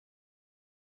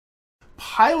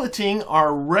piloting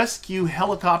our rescue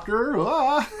helicopter.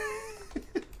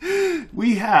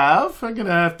 We have, I'm going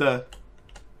to have to,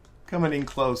 coming in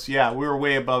close. Yeah, we're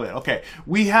way above it. Okay.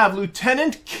 We have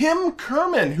Lieutenant Kim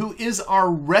Kerman, who is our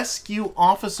rescue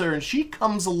officer, and she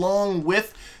comes along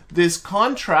with this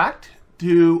contract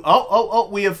to,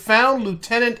 we have found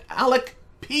Lieutenant Alec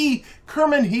P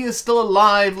Kerman. He is still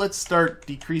alive. Let's start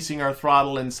decreasing our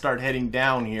throttle and start heading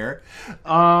down here.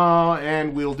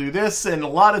 And we'll do this, and a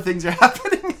lot of things are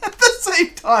happening at the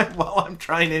same time while I'm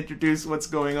trying to introduce what's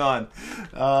going on.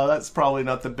 That's probably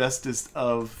not the bestest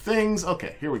of things.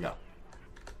 Okay, here we go.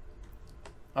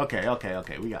 Okay.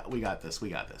 We got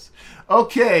this.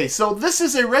 Okay, so this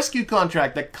is a rescue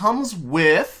contract that comes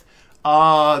with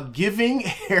giving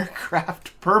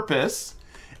aircraft purpose,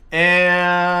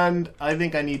 and I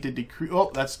think I need to decrease. Oh,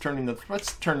 let's turn the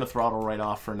throttle right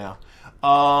off for now.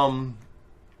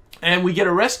 And we get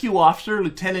a rescue officer,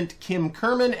 Lieutenant Kim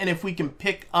Kerman, and if we can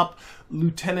pick up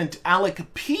Lieutenant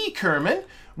Alec P Kerman,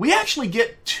 we actually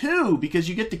get 2 because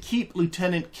you get to keep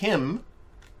Lieutenant Kim.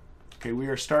 Okay, we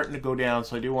are starting to go down,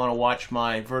 so I do want to watch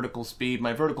my vertical speed.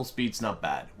 My vertical speed's not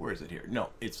bad. Where is it here? No,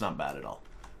 it's not bad at all.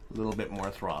 A little bit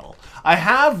more throttle. I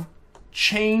have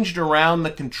changed around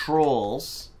the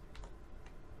controls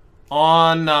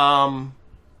on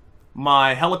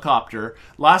my helicopter.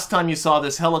 Last time you saw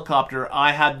this helicopter,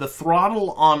 I had the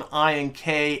throttle on I and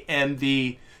K and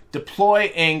the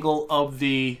deploy angle of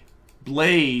the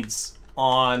blades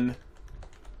on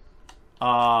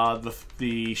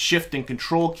the shift and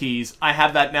control keys. I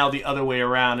have that now the other way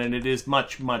around, and it is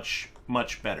much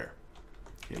better.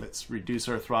 Okay, let's reduce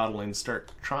our throttle and start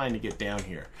trying to get down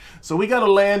here. So we got to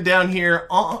land down here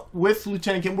with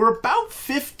Lieutenant Kim. We're about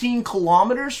 15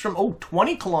 kilometers from,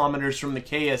 20 kilometers from the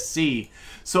KSC.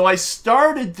 So I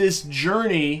started this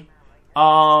journey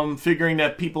figuring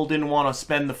that people didn't want to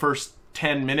spend the first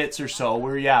 10 minutes or so.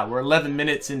 We're 11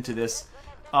 minutes into this.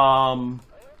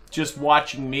 Just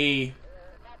watching me.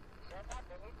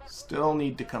 Still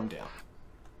need to come down.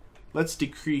 Let's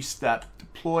decrease that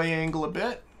deploy angle a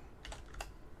bit.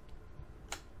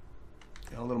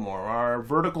 A little more. Our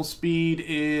vertical speed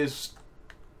is...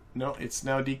 No, it's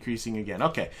now decreasing again.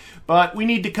 Okay. But we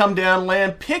need to come down,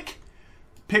 land, pick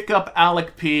up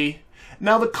Alec P.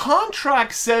 Now, the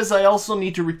contract says I also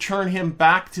need to return him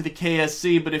back to the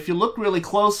KSC, but if you look really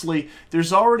closely,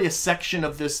 there's already a section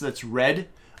of this that's red.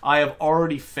 I have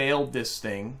already failed this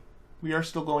thing. We are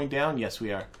still going down? Yes,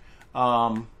 we are.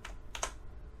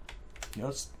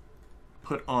 Let's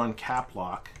put on cap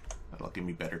lock. That'll give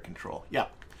me better control. Yeah.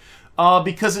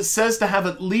 Because it says to have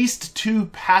at least 2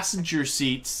 passenger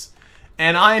seats,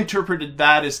 and I interpreted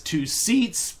that as 2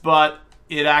 seats, but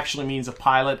it actually means a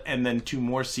pilot and then 2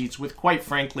 more seats, which quite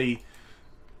frankly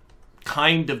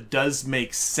kind of does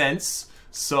make sense.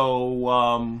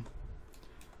 So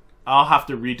I'll have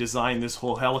to redesign this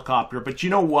whole helicopter. But you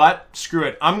know what? Screw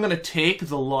it. I'm going to take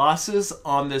the losses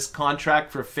on this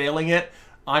contract for failing it.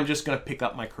 I'm just going to pick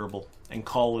up my Kerbal and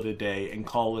call it a day and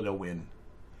call it a win.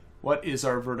 What is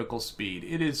our vertical speed?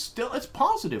 It is still, it's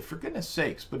positive, for goodness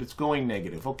sakes, but it's going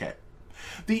negative. Okay.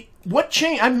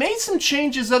 I made some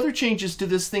changes, other changes to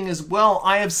this thing as well.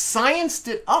 I have scienced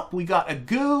it up. We got a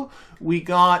GUI, we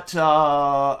got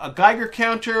a Geiger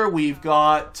counter, we've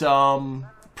got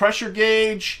pressure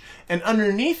gauge, and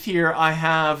underneath here I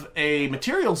have a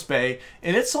materials bay,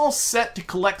 and it's all set to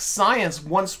collect science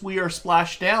once we are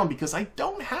splashed down, because I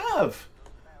don't have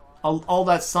all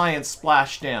that science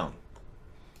splashed down.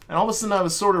 And all of a sudden I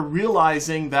was sort of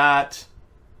realizing that,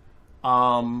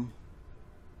 let's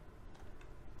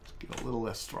get a little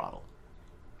less throttle.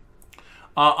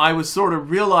 I was sort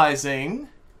of realizing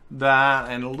that,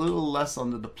 and a little less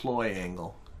on the deploy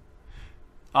angle.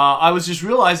 I was just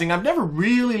realizing I've never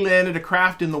really landed a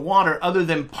craft in the water other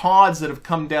than pods that have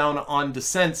come down on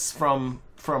descents from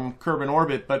Kerbal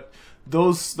orbit, but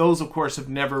those of course have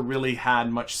never really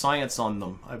had much science on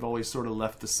them. I've always sort of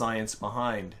left the science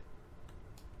behind.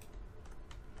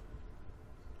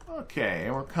 Okay,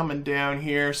 and we're coming down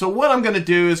here. So what I'm going to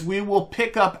do is we will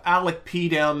pick up Alec P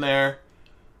down there.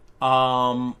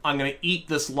 I'm going to eat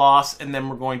this loss, and then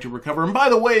we're going to recover. And by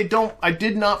the way, I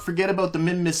did not forget about the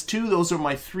Minmus 2. Those are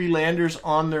my 3 landers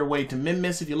on their way to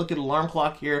Minmus. If you look at alarm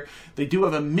clock here, they do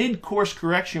have a mid-course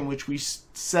correction, which we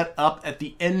set up at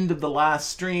the end of the last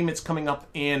stream. It's coming up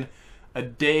in a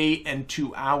day and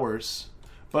 2 hours.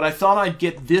 But I thought I'd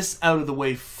get this out of the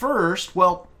way first.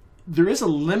 Well, there is a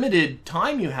limited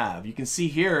time you have. You can see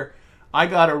here, I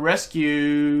got a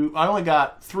rescue. I only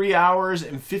got 3 hours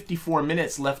and 54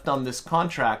 minutes left on this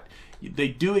contract. They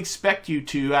do expect you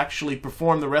to actually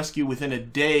perform the rescue within a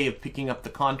day of picking up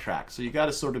the contract. So you got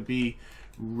to sort of be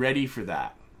ready for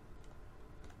that.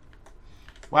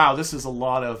 Wow, this is a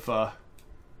lot of...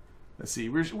 let's see,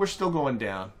 we're still going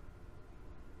down.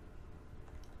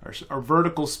 Our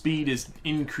vertical speed is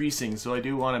increasing, so I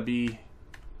do want to be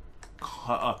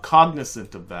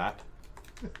cognizant of that.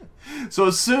 So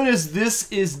as soon as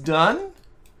this is done,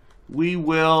 we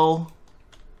will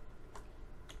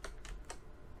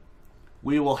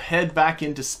head back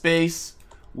into space.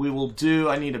 We will do...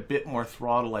 I need a bit more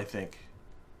throttle, I think.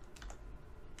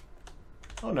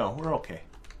 Oh no, we're okay.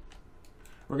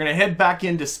 We're going to head back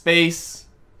into space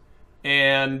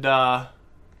and just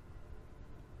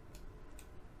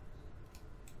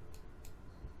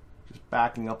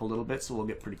backing up a little bit so we'll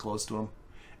get pretty close to him.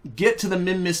 Get to the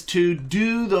Minmus 2,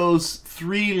 do those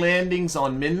 3 landings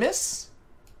on Minmus,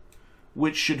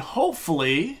 which should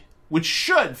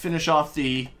finish off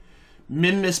the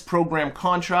Minmus program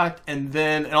contract, and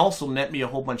also net me a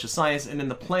whole bunch of science. And then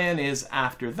the plan is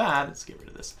after that, let's get rid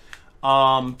of this,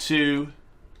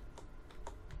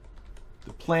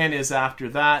 the plan is after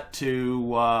that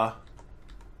to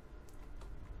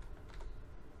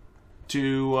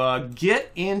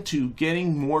get into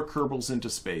getting more Kerbals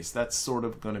into space. That's sort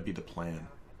of going to be the plan.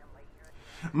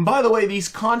 And by the way, these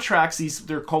contracts,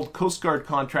 they're called Coast Guard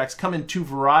contracts, come in 2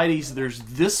 varieties. There's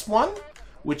this one,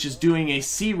 which is doing a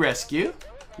sea rescue,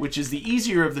 which is the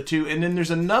easier of the 2. And then there's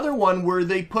another one where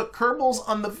they put Kerbals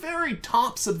on the very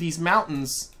tops of these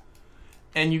mountains,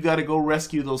 and you got to go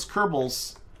rescue those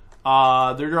Kerbals.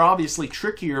 They're obviously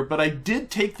trickier, but I did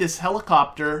take this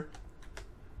helicopter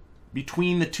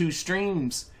between the 2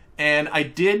 streams, and I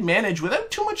did manage without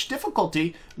too much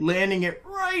difficulty landing it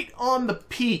right on the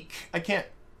peak.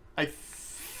 I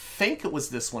think it was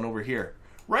this one over here,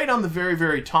 right on the very,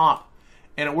 very top,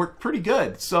 and it worked pretty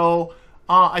good. So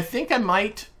I think I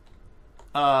might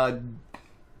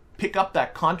pick up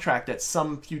that contract at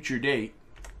some future date.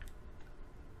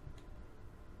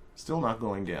 Still not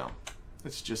going down.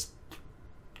 Let's just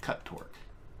cut torque.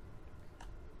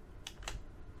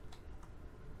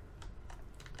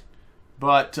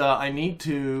 But I need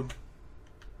to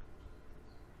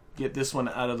get this one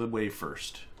out of the way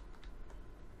first.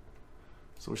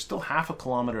 So we're still half a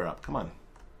kilometer up. Come on.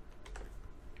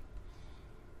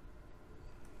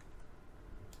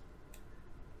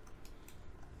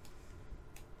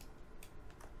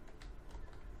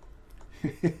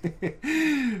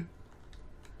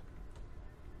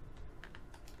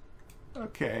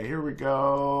 Okay, here we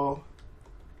go.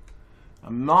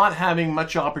 I'm not having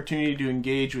much opportunity to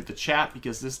engage with the chat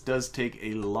because this does take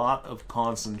a lot of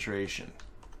concentration.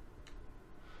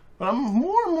 But I'm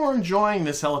more and more enjoying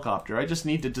this helicopter. I just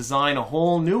need to design a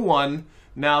whole new one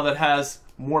now that has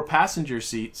more passenger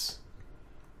seats.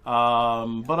 But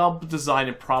I'll design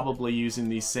it probably using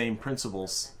these same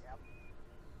principles.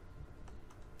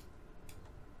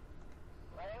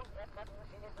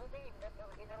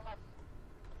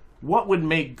 What would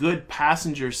make good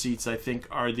passenger seats, I think,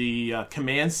 are the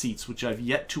command seats, which I've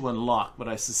yet to unlock, but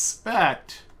I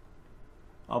suspect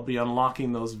I'll be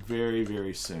unlocking those very,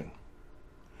 very soon.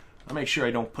 I'll make sure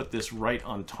I don't put this right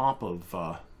on top of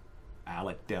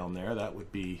Alec down there. That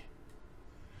would be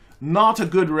not a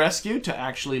good rescue to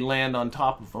actually land on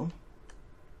top of him.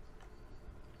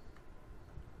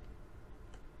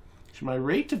 So my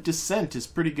rate of descent is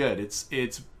pretty good.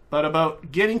 It's but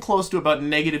about getting close to about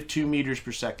 -2 meters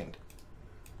per second,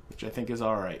 which I think is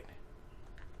all right.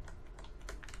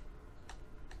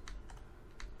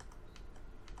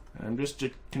 And I'm just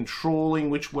controlling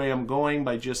which way I'm going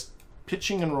by just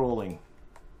pitching and rolling.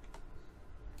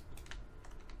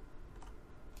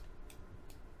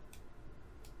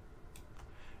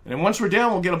 And then once we're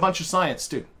down, we'll get a bunch of science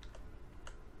too.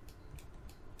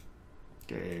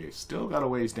 Okay, still got a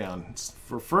ways down. It's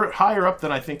for higher up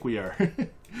than I think we are.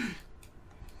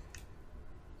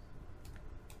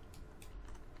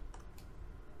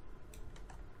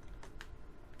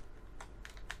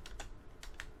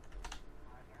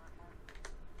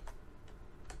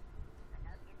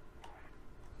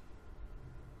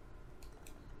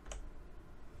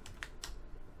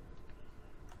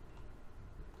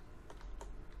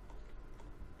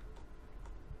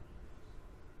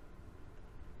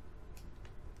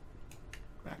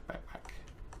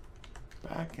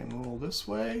 Back and roll this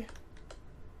way.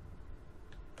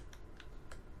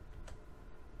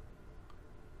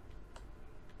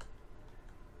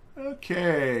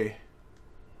 Okay.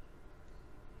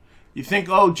 You think,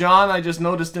 oh, John, I just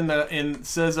noticed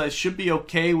says I should be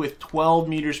okay with 12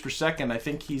 meters per second. I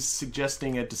think he's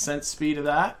suggesting a descent speed of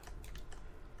that.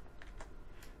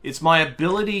 It's my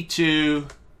ability to...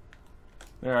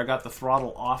 There, I got the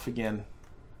throttle off again.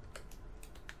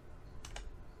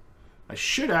 I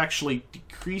should actually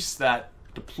decrease that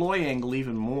deploy angle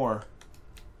even more.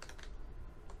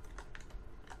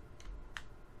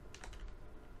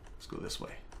 go this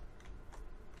way.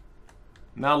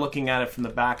 Now looking at it from the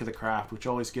back of the craft, which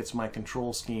always gets my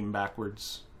control scheme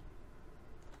backwards.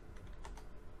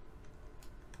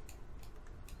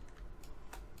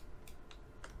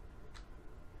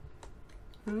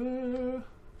 Okay.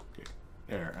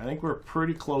 There, I think we're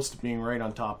pretty close to being right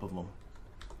on top of them.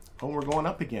 Oh, we're going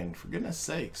up again, for goodness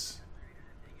sakes.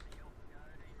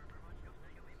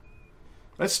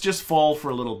 Let's just fall for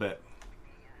a little bit.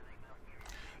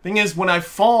 Thing is, when I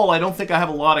fall, I don't think I have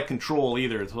a lot of control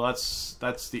either, so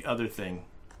that's the other thing.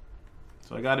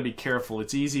 So I gotta be careful.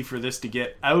 It's easy for this to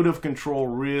get out of control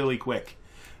really quick.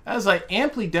 As I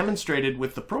amply demonstrated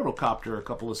with the Protocopter a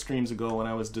couple of streams ago when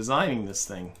I was designing this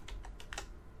thing.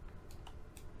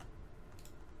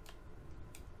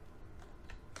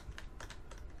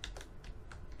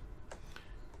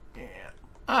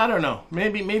 I don't know.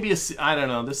 Maybe I don't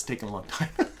know. This is taking a long time.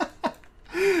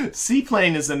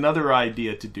 Seaplane is another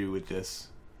idea to do with this.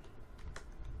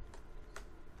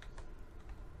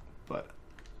 But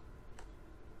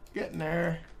getting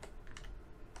there.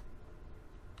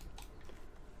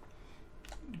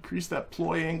 Decrease that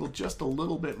ploy angle just a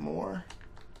little bit more.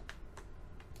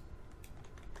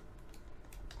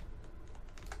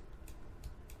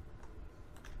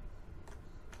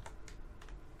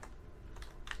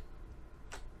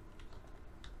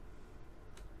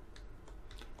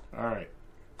 Alright,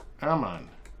 come on.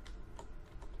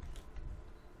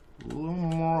 A little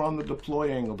more on the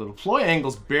deploy angle. The deploy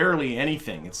angle's barely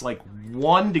anything. It's like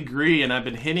 1 degree and I've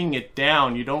been hitting it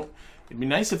down. It'd be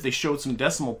nice if they showed some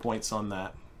decimal points on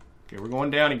that. Okay, we're going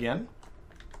down again.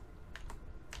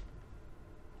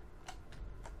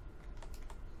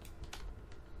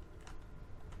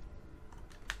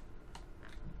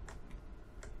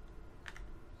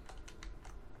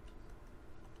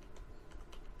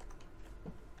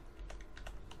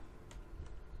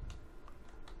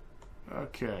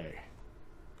 Okay. I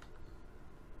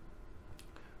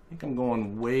think I'm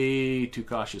going way too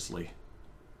cautiously.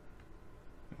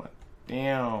 I went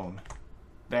down.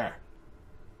 There.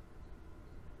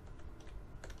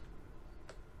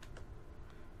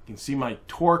 You can see my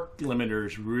torque limiter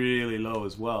is really low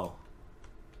as well.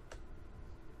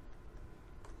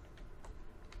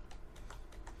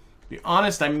 To be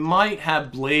honest, I might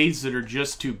have blades that are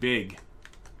just too big.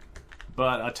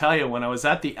 But I'll tell you, when I was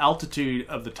at the altitude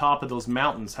of the top of those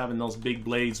mountains, having those big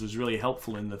blades was really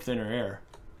helpful in the thinner air.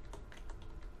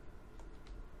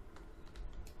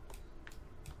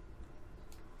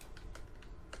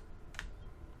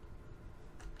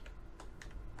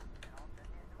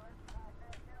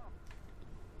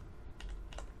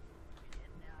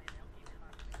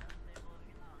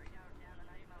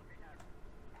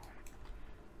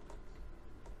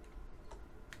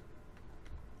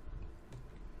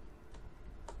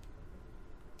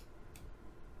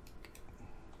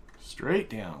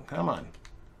 Straight down, come on.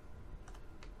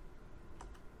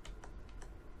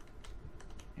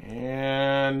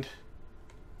 And,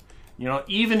 you know,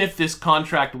 even if this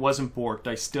contract wasn't borked,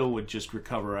 I still would just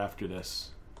recover after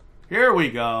this. Here we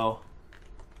go.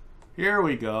 Here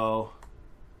we go.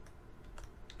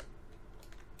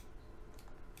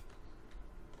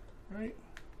 Right.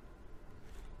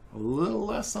 A little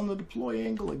less on the deploy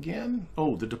angle again.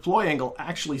 Oh, the deploy angle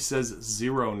actually says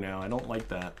 0 now. I don't like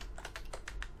that.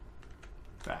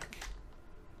 Back.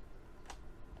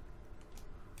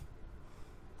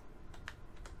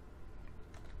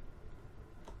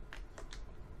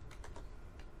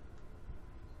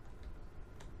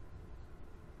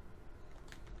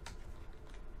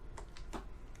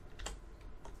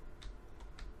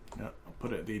 No, I'll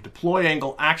put it. The deploy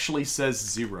angle actually says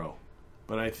 0,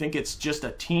 but I think it's just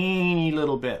a teeny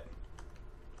little bit.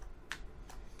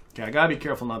 Okay, I gotta be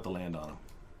careful not to land on him.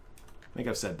 I think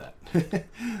I've said that.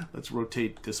 Let's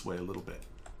rotate this way a little bit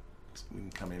so we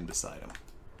can come in beside him.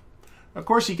 Of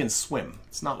course he can swim.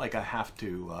 It's not like I have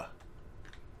to go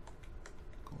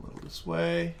a little this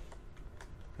way.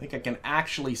 I think I can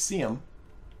actually see him.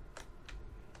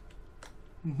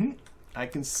 I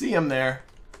can see him there.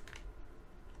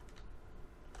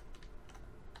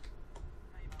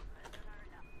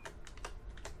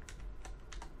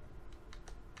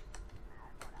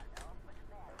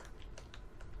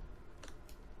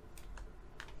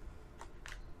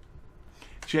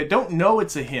 I don't know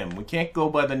it's a him. We can't go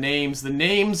by the names. The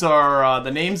names are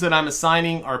the names that I'm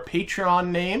assigning are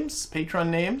patron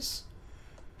names,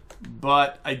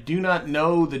 but I do not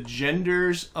know the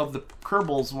genders of the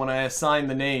Kerbals when I assign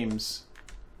the names.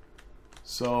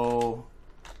 So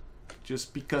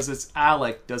just because it's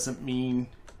Alec doesn't mean.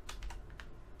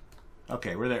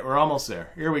 Okay, we're there. We're almost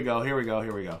there. Here we go. Here we go.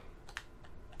 Here we go.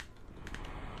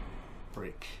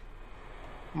 Break.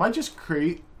 Am I just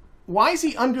Why is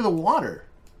he under the water?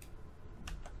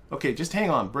 Okay, just hang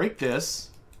on. Break this.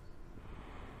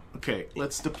 Okay,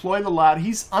 let's deploy the ladder.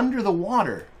 He's under the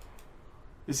water.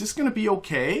 Is this going to be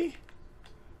okay?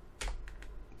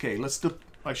 Okay,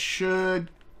 I should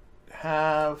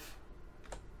have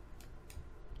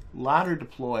ladder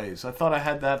deploys. I thought I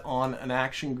had that on an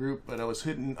action group, but I was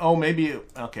hitting... Oh, maybe...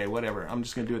 Okay, whatever. I'm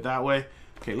just going to do it that way.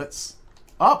 Okay, let's...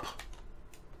 Up!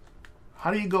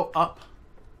 How do you go up?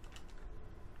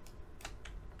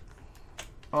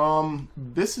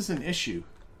 This is an issue.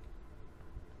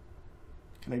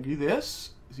 Can I do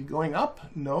this? Is he going up?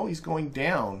 No, he's going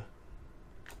down.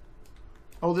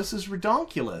 Oh, this is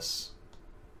redonkulous.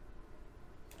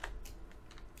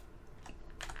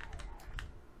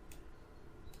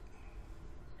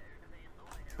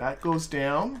 That goes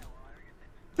down.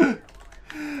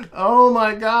 Oh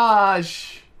my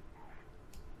gosh.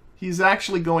 He's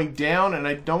actually going down, and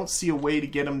I don't see a way to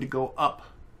get him to go up.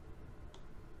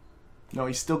 No,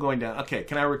 he's still going down. Okay,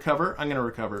 can I recover? I'm going to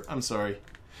recover. I'm sorry.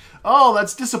 Oh,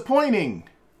 that's disappointing.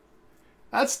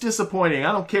 That's disappointing.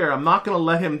 I don't care. I'm not going to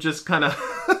let him just kind of...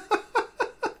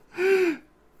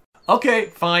 Okay,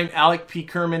 fine. Alec P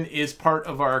Kerman is part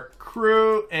of our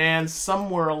crew, and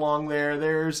somewhere along there,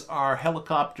 there's our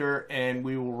helicopter, and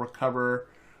we will recover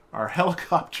our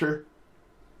helicopter.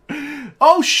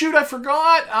 Oh, shoot, I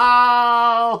forgot.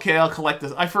 Okay, I'll collect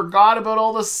this. I forgot about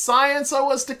all the science I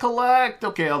was to collect.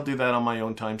 Okay, I'll do that on my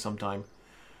own time sometime.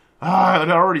 I'd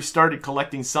already started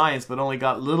collecting science, but only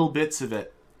got little bits of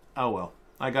it. Oh well,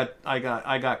 I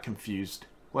got confused.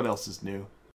 What else is new?